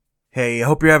Hey, I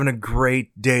hope you're having a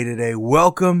great day today.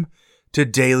 Welcome to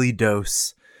Daily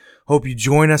Dose. Hope you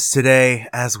join us today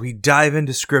as we dive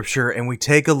into Scripture and we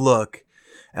take a look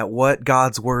at what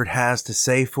God's Word has to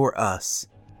say for us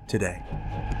today.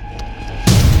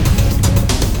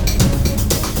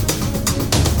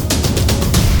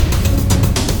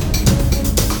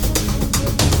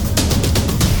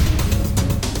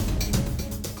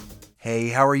 Hey,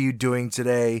 how are you doing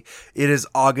today? It is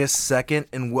August 2nd,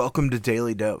 and welcome to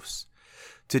Daily Dose.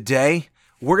 Today,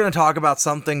 we're going to talk about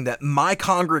something that my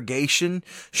congregation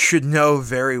should know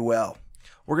very well.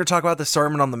 We're going to talk about the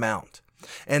Sermon on the Mount.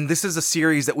 And this is a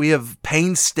series that we have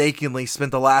painstakingly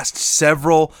spent the last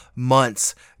several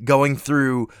months going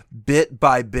through bit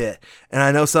by bit. And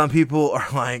I know some people are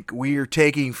like, we are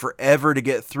taking forever to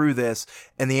get through this.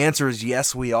 And the answer is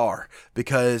yes, we are.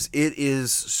 Because it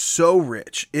is so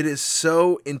rich. It is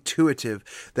so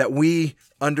intuitive that we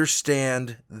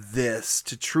understand this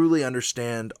to truly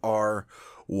understand our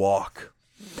walk.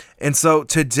 And so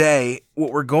today,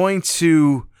 what we're going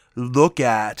to look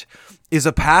at is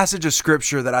a passage of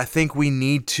Scripture that I think we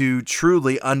need to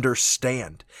truly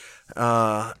understand.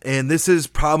 And this is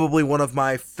probably one of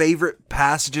my favorite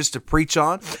passages to preach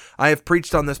on. I have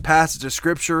preached on this passage of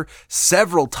Scripture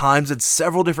several times in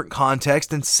several different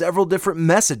contexts and several different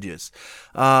messages.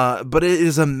 But it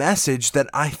is a message that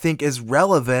I think is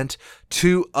relevant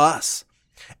to us.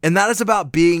 And that is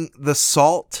about being the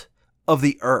salt of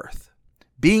the earth,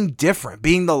 being different,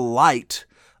 being the light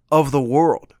of the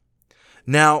world.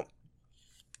 Now,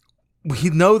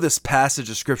 we know this passage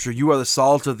of Scripture. You are the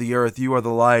salt of the earth. You are the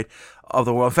light of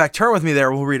the world. In fact, turn with me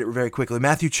there. We'll read it very quickly.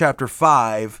 Matthew chapter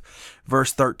 5,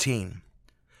 verse 13.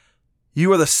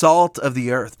 You are the salt of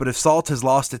the earth, but if salt has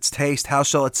lost its taste, how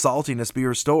shall its saltiness be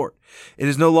restored? It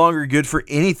is no longer good for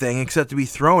anything except to be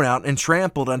thrown out and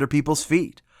trampled under people's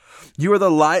feet. You are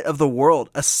the light of the world,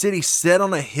 a city set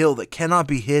on a hill that cannot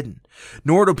be hidden.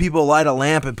 Nor do people light a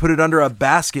lamp and put it under a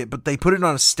basket, but they put it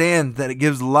on a stand that it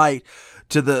gives light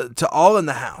to all in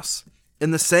the house.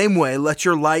 In the same way, let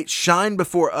your light shine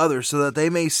before others so that they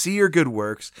may see your good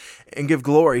works and give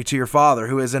glory to your Father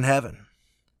who is in heaven.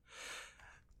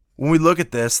 When we look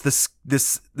at this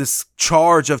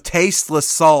charge of tasteless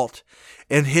salt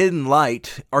and hidden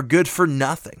light are good for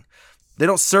nothing. They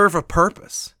don't serve a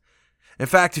purpose. In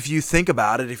fact, if you think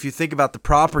about it, if you think about the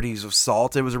properties of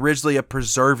salt, it was originally a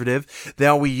preservative.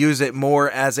 Now we use it more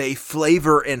as a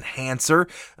flavor enhancer,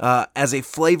 as a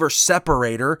flavor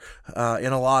separator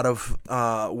in a lot of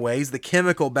ways, the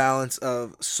chemical balance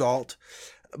of salt.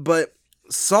 But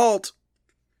salt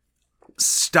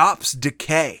stops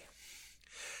decay.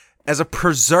 As a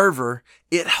preserver,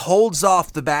 it holds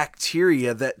off the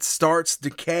bacteria that starts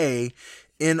decay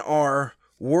in our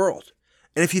world.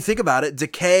 And if you think about it,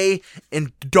 decay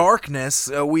and darkness,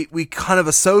 we kind of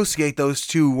associate those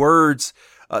two words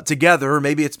together.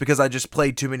 Maybe it's because I just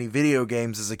played too many video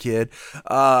games as a kid.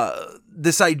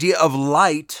 This idea of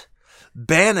light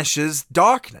banishes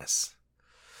darkness.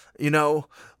 You know,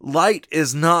 light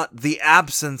is not the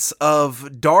absence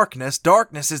of darkness.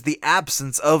 Darkness is the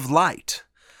absence of light.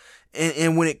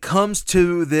 And when it comes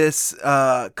to this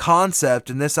concept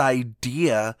and this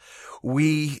idea,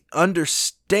 we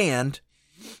understand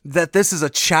that this is a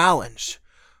challenge.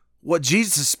 What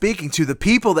Jesus is speaking to, the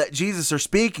people that Jesus are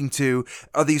speaking to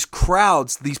are these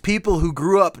crowds, these people who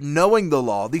grew up knowing the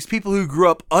law, these people who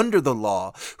grew up under the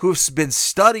law, who have been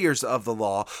studiers of the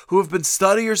law, who have been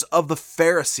studiers of the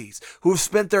Pharisees, who have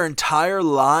spent their entire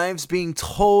lives being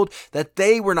told that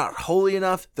they were not holy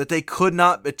enough, that they could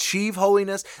not achieve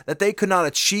holiness, that they could not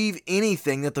achieve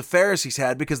anything that the Pharisees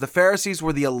had because the Pharisees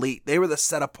were the elite. They were the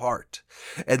set apart.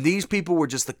 And these people were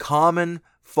just the common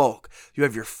folk. You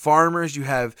have your farmers, you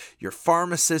have your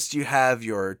pharmacists, you have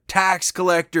your tax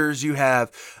collectors, you have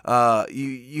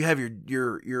you have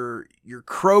your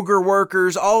Kroger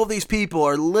workers. All of these people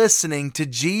are listening to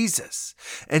Jesus,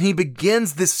 and he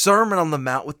begins this Sermon on the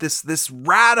Mount with this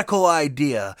radical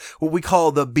idea, what we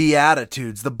call the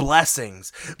Beatitudes, the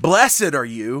blessings. Blessed are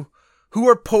you who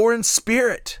are poor in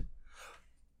spirit.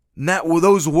 And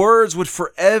those words would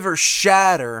forever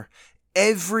shatter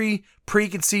every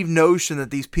preconceived notion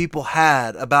that these people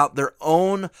had about their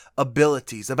own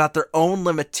abilities, about their own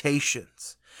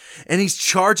limitations. And he's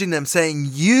charging them, saying,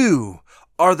 you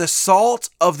are the salt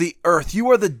of the earth. You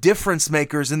are the difference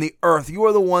makers in the earth. You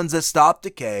are the ones that stop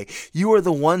decay. You are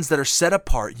the ones that are set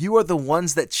apart. You are the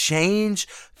ones that change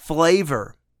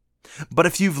flavor. But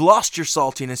if you've lost your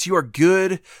saltiness, you are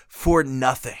good for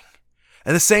nothing.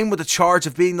 And the same with the charge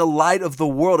of being the light of the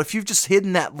world. If you've just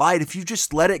hidden that light, if you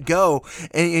just let it go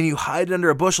and you hide it under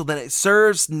a bushel, then it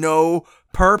serves no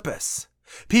purpose.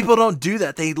 People don't do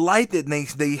that. They light it and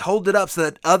they hold it up so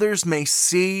that others may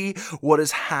see what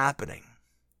is happening.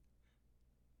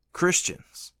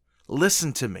 Christians,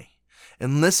 listen to me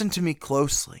and listen to me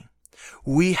closely.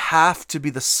 We have to be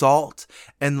the salt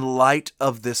and light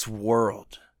of this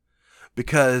world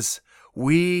because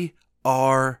we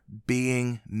are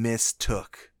being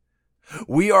mistook.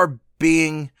 We are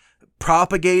being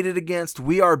propagated against.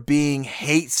 We are being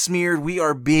hate smeared. We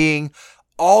are being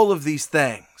all of these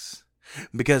things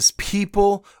because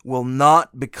people will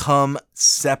not become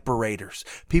separators.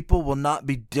 People will not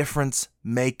be difference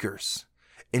makers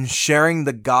in sharing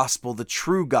the gospel, the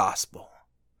true gospel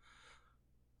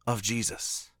of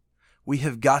Jesus. We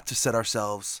have got to set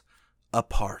ourselves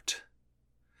apart.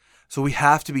 So we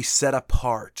have to be set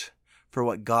apart for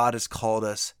what God has called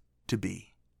us to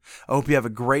be. I hope you have a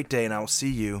great day, and I will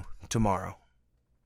see you tomorrow.